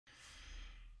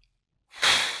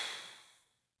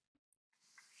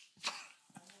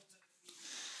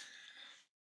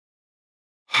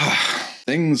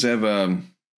things have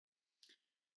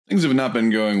not been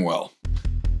going well.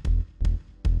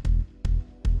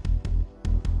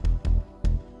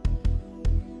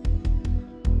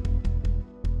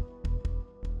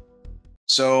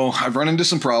 So I've run into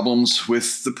some problems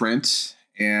with the print,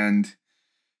 and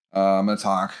I'm going to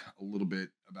talk a little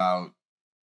bit about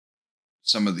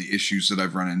some of the issues that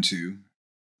I've run into.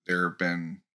 There have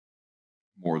been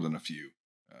more than a few.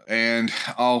 And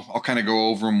I'll kind of go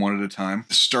over them one at a time.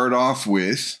 To start off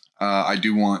with, I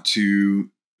do want to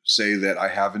say that I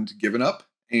haven't given up,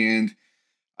 and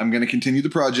I'm going to continue the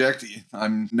project.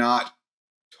 I'm not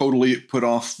totally put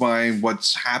off by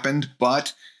what's happened,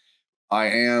 but I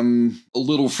am a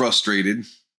little frustrated,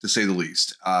 to say the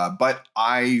least. But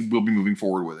I will be moving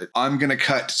forward with it. I'm going to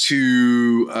cut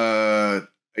to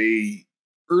a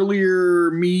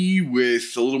earlier me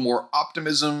with a little more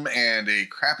optimism and a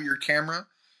crappier camera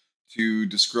to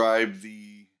describe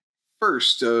the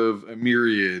first of a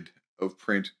myriad of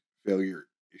print failure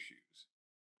issues.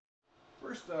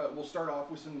 First, we'll start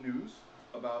off with some news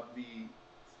about the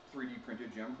 3D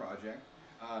printed gem project.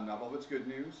 Not all of it's good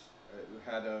news. It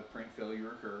had a print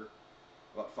failure occur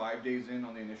about 5 days in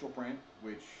on the initial print,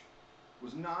 which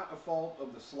was not a fault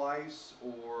of the slice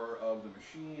or of the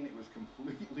machine. It was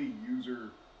completely user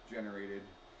generated,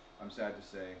 I'm sad to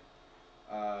say.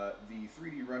 The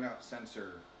 3D runout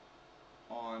sensor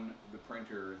on the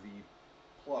printer,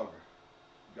 the plug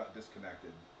got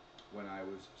disconnected when I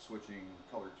was switching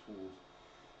colored spools,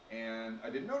 and I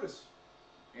didn't notice,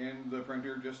 and the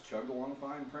printer just chugged along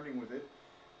fine printing with it.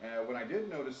 When I did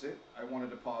notice it, I wanted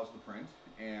to pause the print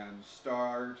and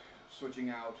start switching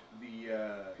out the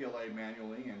PLA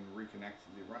manually and reconnect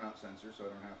the runout sensor so I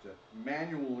don't have to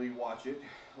manually watch it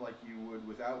like you would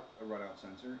without a runout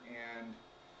sensor. And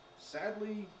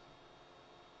sadly,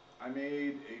 I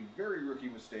made a very rookie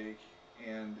mistake,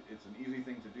 and it's an easy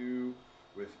thing to do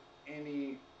with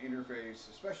any interface,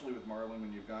 especially with Marlin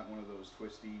when you've got one of those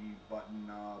twisty button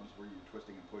knobs where you're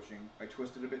twisting and pushing. I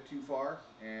twisted a bit too far,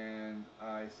 and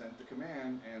I sent the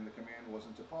command, and the command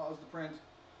wasn't to pause the print,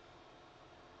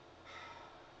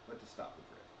 but to stop the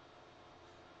print.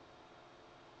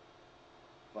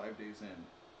 5 days in,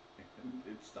 and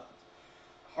it stopped.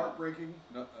 Heartbreaking,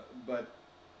 but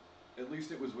at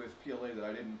least it was with PLA that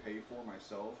I didn't pay for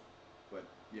myself, but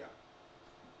yeah,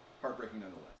 heartbreaking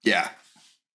nonetheless. Yeah.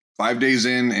 5 days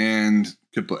in and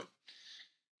kaput.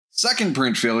 Second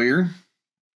print failure,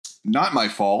 not my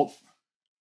fault.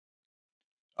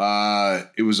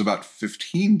 It was about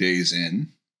 15 days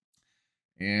in,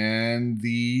 and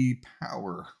the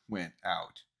power went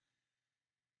out.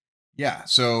 Yeah,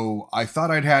 so I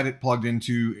thought I'd had it plugged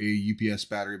into a UPS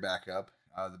battery backup.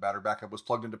 The battery backup was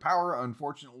plugged into power.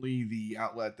 Unfortunately, the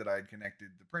outlet that I had connected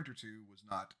the printer to was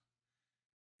not,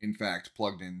 in fact,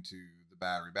 plugged into the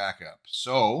battery backup.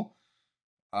 So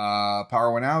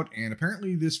power went out, and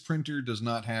apparently this printer does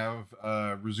not have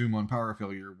resume on power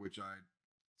failure, which I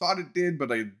thought it did,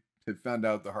 but I had found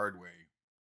out the hard way.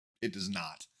 It does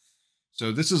not.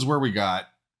 So this is where we got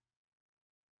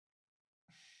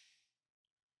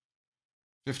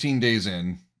 15 days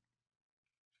in.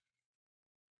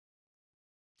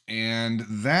 And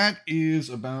that is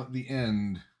about the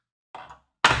end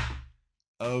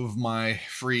of my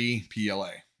free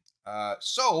PLA.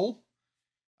 So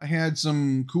I had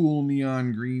some cool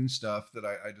neon green stuff that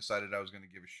I decided I was going to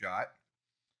give a shot.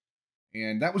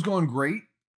 And that was going great.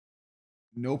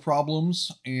 No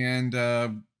problems. And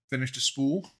finished a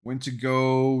spool. Went to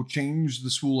go change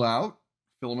the spool out.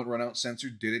 Filament runout sensor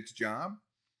did its job.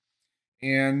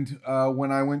 And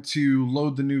when I went to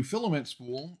load the new filament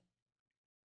spool,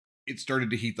 it started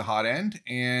to heat the hot end,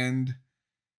 and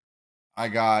I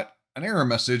got an error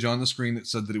message on the screen that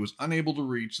said that it was unable to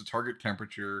reach the target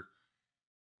temperature.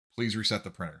 Please reset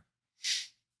the printer.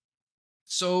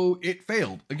 So it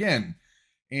failed again.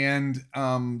 And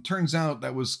turns out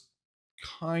that was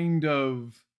kind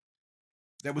of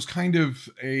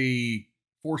a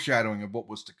foreshadowing of what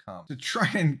was to come. To try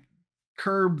and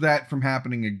curb that from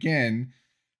happening again,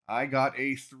 I got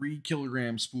a 3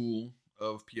 kilogram spool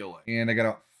of PLA, and I got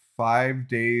about 5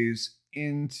 days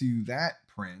into that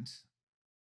print,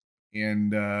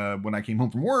 and when I came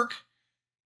home from work,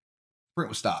 print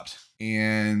was stopped,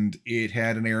 and it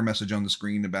had an error message on the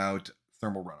screen about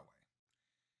thermal runaway.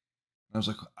 I was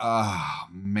like, ah,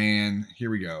 man,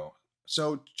 here we go.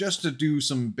 So just to do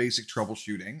some basic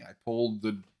troubleshooting, I pulled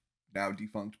the now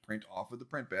defunct print off of the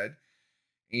print bed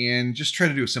and just tried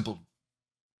to do a simple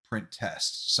print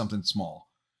test, something small.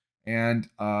 And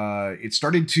it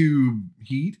started to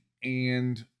heat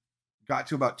and got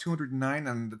to about 209,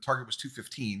 and the target was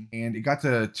 215. And it got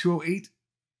to 208,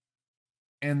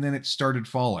 and then it started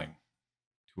falling.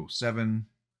 207,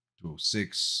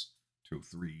 206,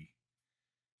 203,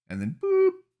 and then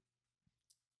boop,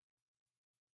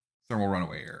 thermal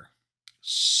runaway error.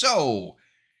 So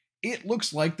it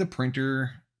looks like the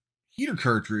printer heater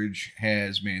cartridge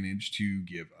has managed to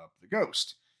give up the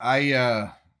ghost.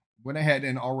 I went ahead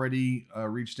and already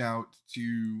reached out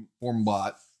to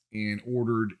Formbot and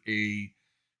ordered a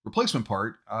replacement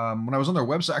part. When I was on their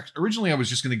website, originally I was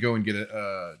just going to go and get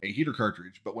a heater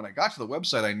cartridge, but when I got to the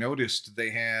website, I noticed they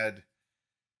had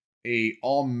a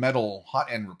all metal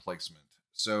hot end replacement.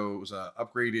 So it was a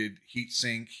upgraded heat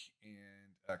sink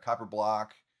and a copper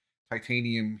block,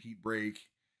 titanium heat break,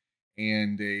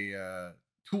 and a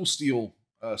tool steel,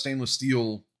 stainless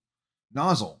steel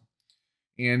nozzle.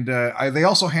 And they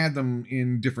also had them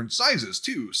in different sizes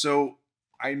too. So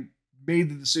I made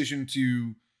the decision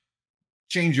to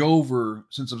change over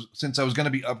since I was going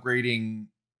to be upgrading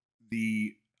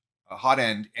the hot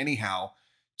end anyhow,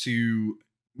 to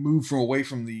move away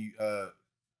from the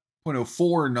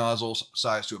 0.04 nozzle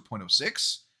size to a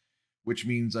 0.06, which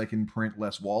means I can print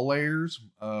less wall layers,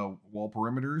 wall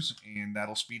perimeters, and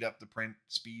that'll speed up the print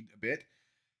speed a bit.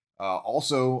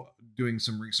 Also, doing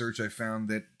some research, I found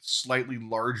that slightly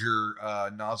larger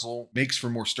nozzle makes for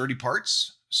more sturdy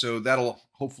parts, so that'll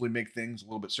hopefully make things a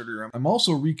little bit sturdier. I'm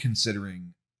also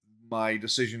reconsidering my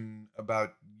decision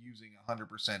about using 100%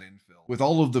 infill. With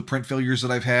all of the print failures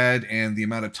that I've had and the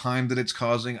amount of time that it's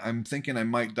causing, I'm thinking I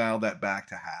might dial that back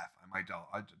to half.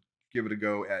 I'd give it a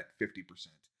go at 50%.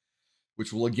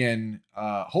 Which will again,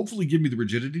 hopefully give me the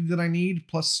rigidity that I need.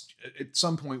 Plus, at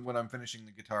some point when I'm finishing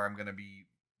the guitar, I'm going to be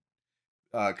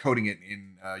coating it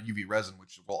in UV resin,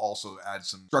 which will also add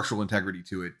some structural integrity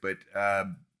to it. But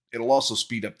it'll also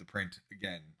speed up the print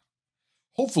again.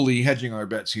 Hopefully hedging our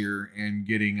bets here and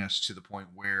getting us to the point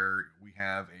where we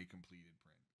have a completed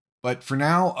print. But for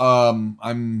now,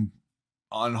 I'm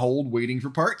on hold waiting for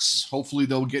parts. Hopefully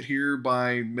they'll get here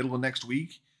by middle of next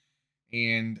week.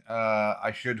 And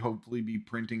I should hopefully be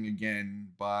printing again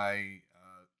by,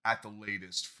 at the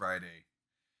latest, Friday.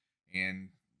 And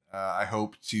I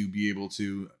hope to be able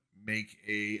to make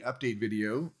a update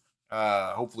video,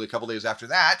 hopefully a couple days after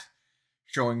that,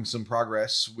 showing some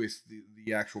progress with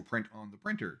the actual print on the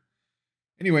printer.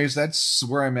 Anyways, that's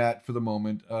where I'm at for the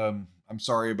moment. I'm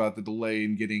sorry about the delay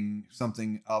in getting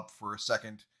something up for a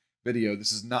second video.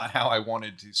 This is not how I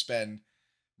wanted to spend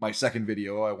my second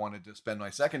video. I wanted to spend my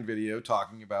second video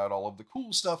talking about all of the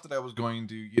cool stuff that I was going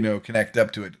to, connect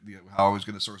up to it, how I was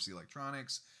going to source the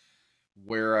electronics,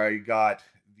 where I got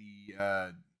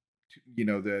the,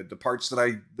 the parts that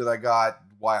I got,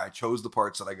 why I chose the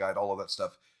parts that I got, all of that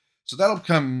stuff. So that'll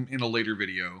come in a later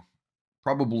video,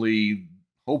 probably,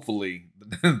 hopefully,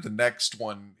 the next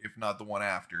one, if not the one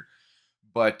after.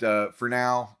 But for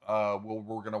now,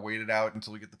 we're going to wait it out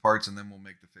until we get the parts, and then we'll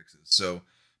make the fixes. So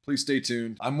please stay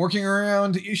tuned. I'm working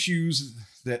around issues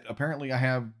that apparently I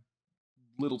have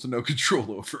little to no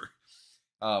control over.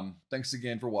 Thanks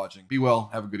again for watching. Be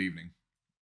well. Have a good evening.